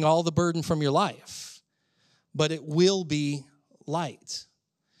removing all the burden from your life, but it will be light.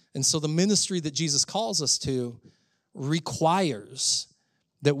 And so the ministry that Jesus calls us to requires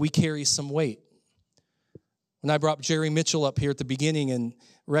that we carry some weight. When I brought Jerry Mitchell up here at the beginning and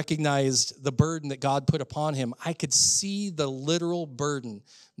recognized the burden that God put upon him, I could see the literal burden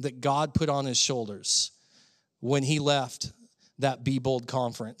that God put on his shoulders when he left that Be Bold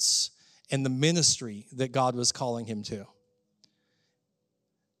conference and the ministry that God was calling him to.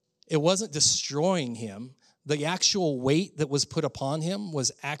 It wasn't destroying him. The actual weight that was put upon him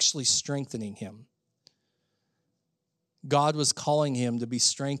was actually strengthening him. God was calling him to be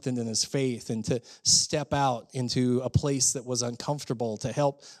strengthened in his faith and to step out into a place that was uncomfortable to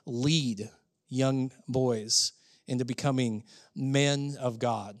help lead young boys into becoming men of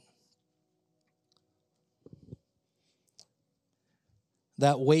God.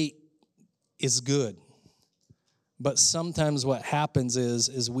 that weight is good. But sometimes what happens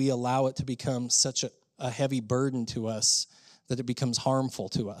is we allow it to become such a heavy burden to us that it becomes harmful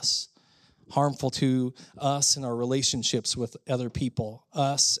to us. Harmful to us and our relationships with other people,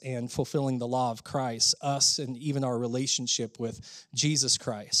 us and fulfilling the law of Christ, us and even our relationship with Jesus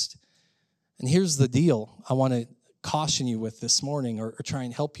Christ. And here's the deal I want to caution you with this morning, or try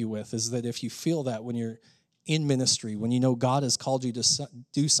and help you with, is that if you feel that when you're in ministry, when you know God has called you to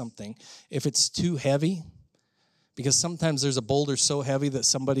do something, if it's too heavy, because sometimes there's a boulder so heavy that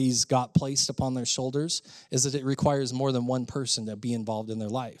somebody's got placed upon their shoulders, is that it requires more than one person to be involved in their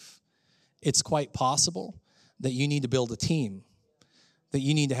life. It's quite possible that you need to build a team, that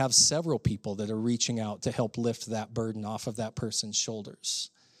you need to have several people that are reaching out to help lift that burden off of that person's shoulders.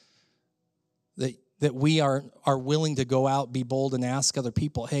 That we are willing to go out, be bold, and ask other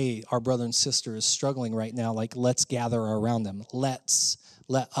people, hey, our brother and sister is struggling right now. Like, let's gather around them. Let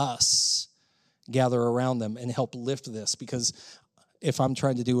us gather around them and help lift this. Because if I'm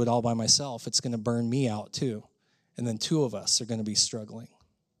trying to do it all by myself, it's going to burn me out too. And then two of us are going to be struggling.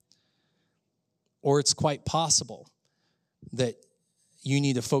 Or it's quite possible that you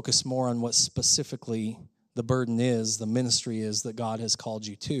need to focus more on what specifically the burden is, the ministry is that God has called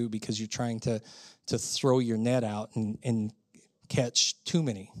you to, because you're trying to throw your net out and catch too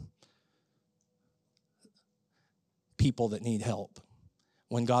many people that need help,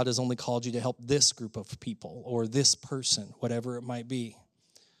 when God has only called you to help this group of people or this person, whatever it might be.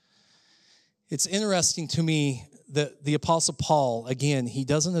 It's interesting to me that the Apostle Paul, again, he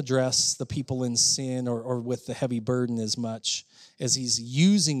doesn't address the people in sin or with the heavy burden as much as he's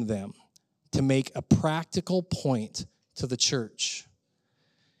using them to make a practical point to the church.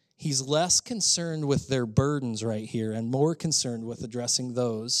 He's less concerned with their burdens right here and more concerned with addressing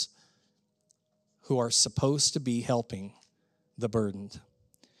those who are supposed to be helping the burdened.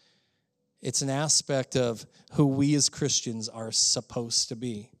 It's an aspect of who we as Christians are supposed to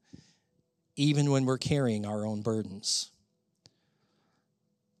be, even when we're carrying our own burdens.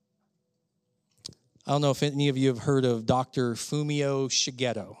 I don't know if any of you have heard of Dr. Fumio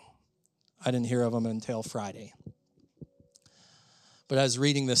Shigeto. I didn't hear of him until Friday. But I was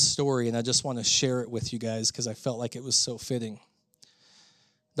reading this story, and I just want to share it with you guys because I felt like it was so fitting.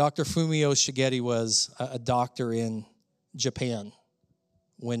 Dr. Fumio Shigeto was a doctor in Japan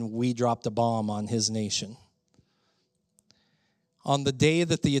when we dropped a bomb on his nation. On the day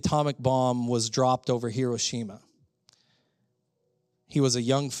that the atomic bomb was dropped over Hiroshima, he was a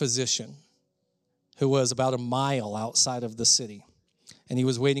young physician who was about a mile outside of the city. And he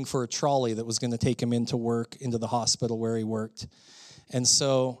was waiting for a trolley that was going to take him into work, into the hospital where he worked. And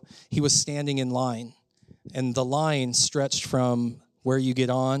so he was standing in line. And the line stretched from where you get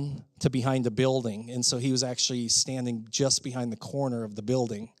on to behind a building. And so he was actually standing just behind the corner of the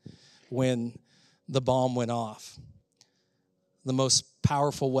building when the bomb went off. The most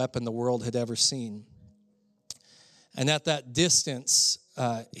powerful weapon the world had ever seen. And at that distance,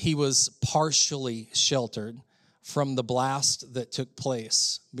 he was partially sheltered from the blast that took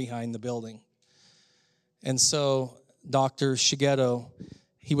place behind the building. And so Dr. Shigeto,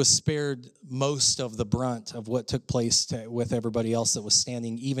 he was spared most of the brunt of what took place with everybody else that was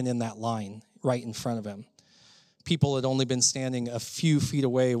standing even in that line right in front of him. People had only been standing a few feet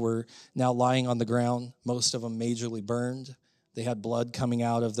away were now lying on the ground, most of them majorly burned. They had blood coming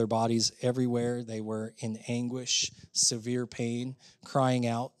out of their bodies everywhere. They were in anguish, severe pain, crying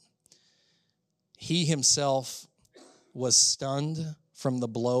out. He himself was stunned from the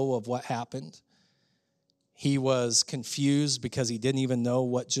blow of what happened. He was confused because he didn't even know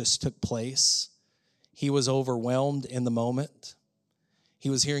what just took place. He was overwhelmed in the moment. He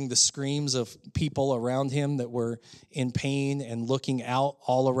was hearing the screams of people around him that were in pain, and looking out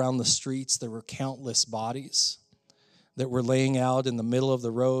all around the streets, there were countless bodies that were laying out in the middle of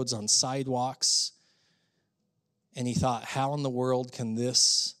the roads on sidewalks. And he thought, how in the world can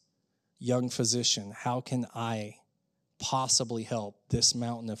this young physician, how can I possibly help this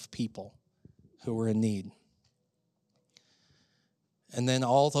mountain of people who were in need? And then,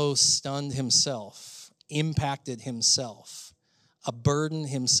 although stunned himself, impacted himself, a burden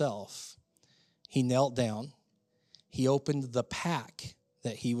himself, he knelt down. He opened the pack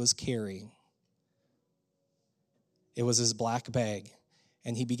that he was carrying. It was his black bag,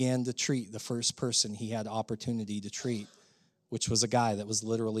 and he began to treat the first person he had opportunity to treat, which was a guy that was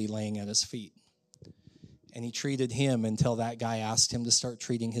literally laying at his feet. And he treated him until that guy asked him to start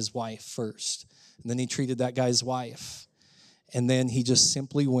treating his wife first. And then he treated that guy's wife. And then he just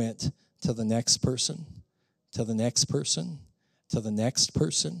simply went to the next person, to the next person, to the next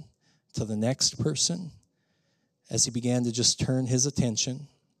person, to the next person. as he began to just turn his attention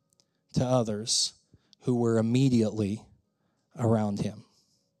to others who were immediately around him.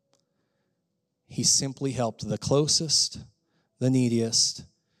 He simply helped the closest, the neediest,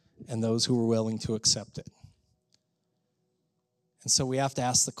 and those who were willing to accept it. And so we have to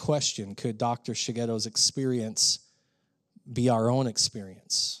ask the question, could Dr. Shigeto's experience be our own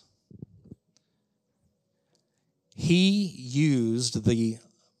experience? He used the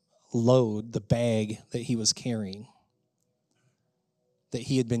load, the bag that he was carrying, that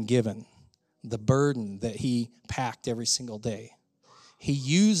he had been given, the burden that he packed every single day. He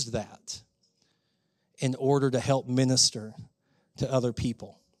used that in order to help minister to other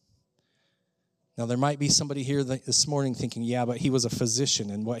people. Now, there might be somebody here this morning thinking, yeah, but he was a physician,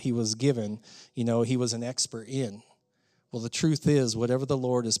 and what he was given, he was an expert in. Well, the truth is, whatever the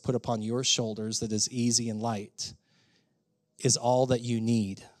Lord has put upon your shoulders that is easy and light is all that you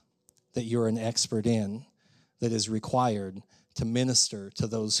need, that you're an expert in, that is required to minister to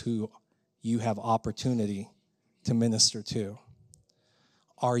those who you have opportunity to minister to.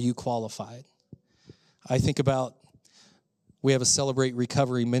 Are you qualified? I think about, we have a Celebrate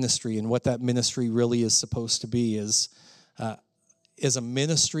Recovery ministry, and what that ministry really is supposed to be is a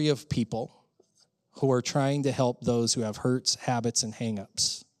ministry of people who are trying to help those who have hurts, habits, and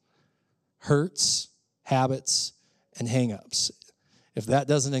hang-ups. Hurts, habits, and hang-ups. If that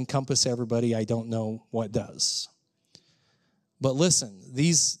doesn't encompass everybody, I don't know what does. But listen,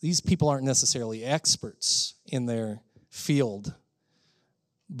 these people aren't necessarily experts in their field.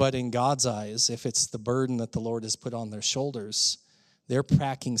 But in God's eyes, if it's the burden that the Lord has put on their shoulders, they're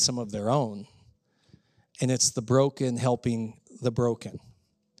packing some of their own. And it's the broken helping the broken.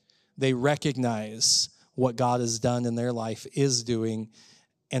 They recognize what God has done in their life, is doing,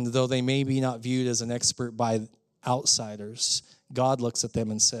 and though they may be not viewed as an expert by outsiders, God looks at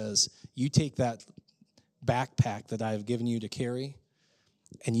them and says, you take that backpack that I have given you to carry,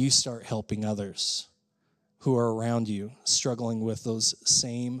 and you start helping others who are around you, struggling with those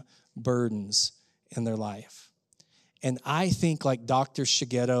same burdens in their life. And I think, like Dr.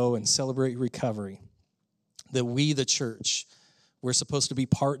 Shigeto and Celebrate Recovery, that we, the church, we're supposed to be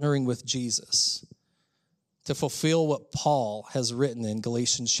partnering with Jesus to fulfill what Paul has written in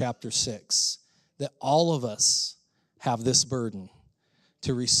Galatians chapter 6, that all of us have this burden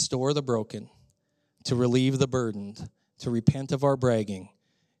to restore the broken, to relieve the burdened, to repent of our bragging,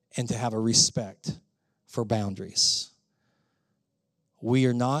 and to have a respect for boundaries. We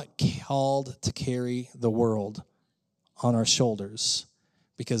are not called to carry the world on our shoulders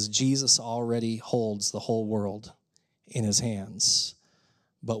because Jesus already holds the whole world in his hands.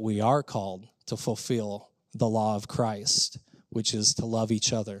 But we are called to fulfill the law of Christ, which is to love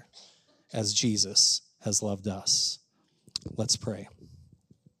each other as Jesus has loved us. Let's pray.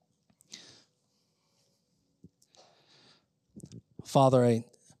 Father, I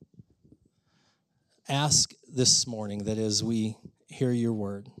ask this morning that as we hear your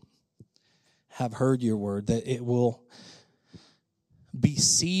word, have heard your word, that it will be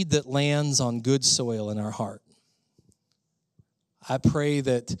seed that lands on good soil in our heart. I pray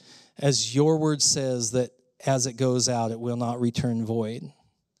that as your word says, that as it goes out, it will not return void,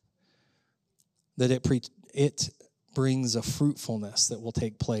 that it brings a fruitfulness that will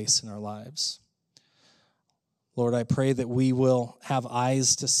take place in our lives. Lord, I pray that we will have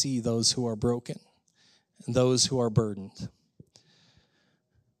eyes to see those who are broken and those who are burdened.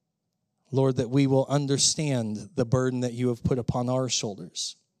 Lord, that we will understand the burden that you have put upon our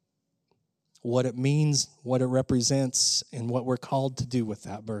shoulders, what it means, what it represents, and what we're called to do with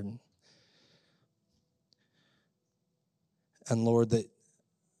that burden. And Lord, that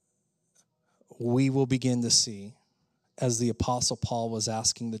we will begin to see, as the Apostle Paul was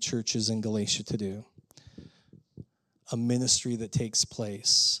asking the churches in Galatia to do, a ministry that takes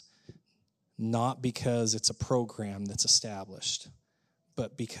place not because it's a program that's established,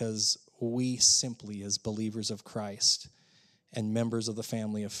 but because we simply, as believers of Christ and members of the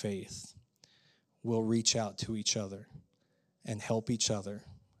family of faith, will reach out to each other and help each other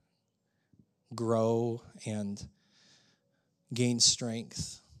grow and gain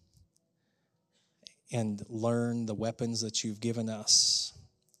strength and learn the weapons that you've given us,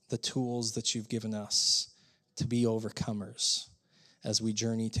 the tools that you've given us to be overcomers as we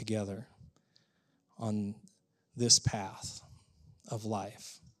journey together on this path of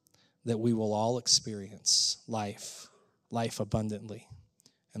life, that we will all experience life abundantly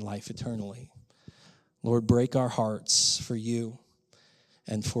and life eternally. Lord, break our hearts for you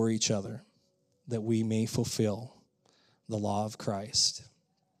and for each other, that we may fulfill the law of Christ.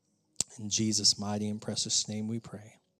 In Jesus' mighty and precious name we pray.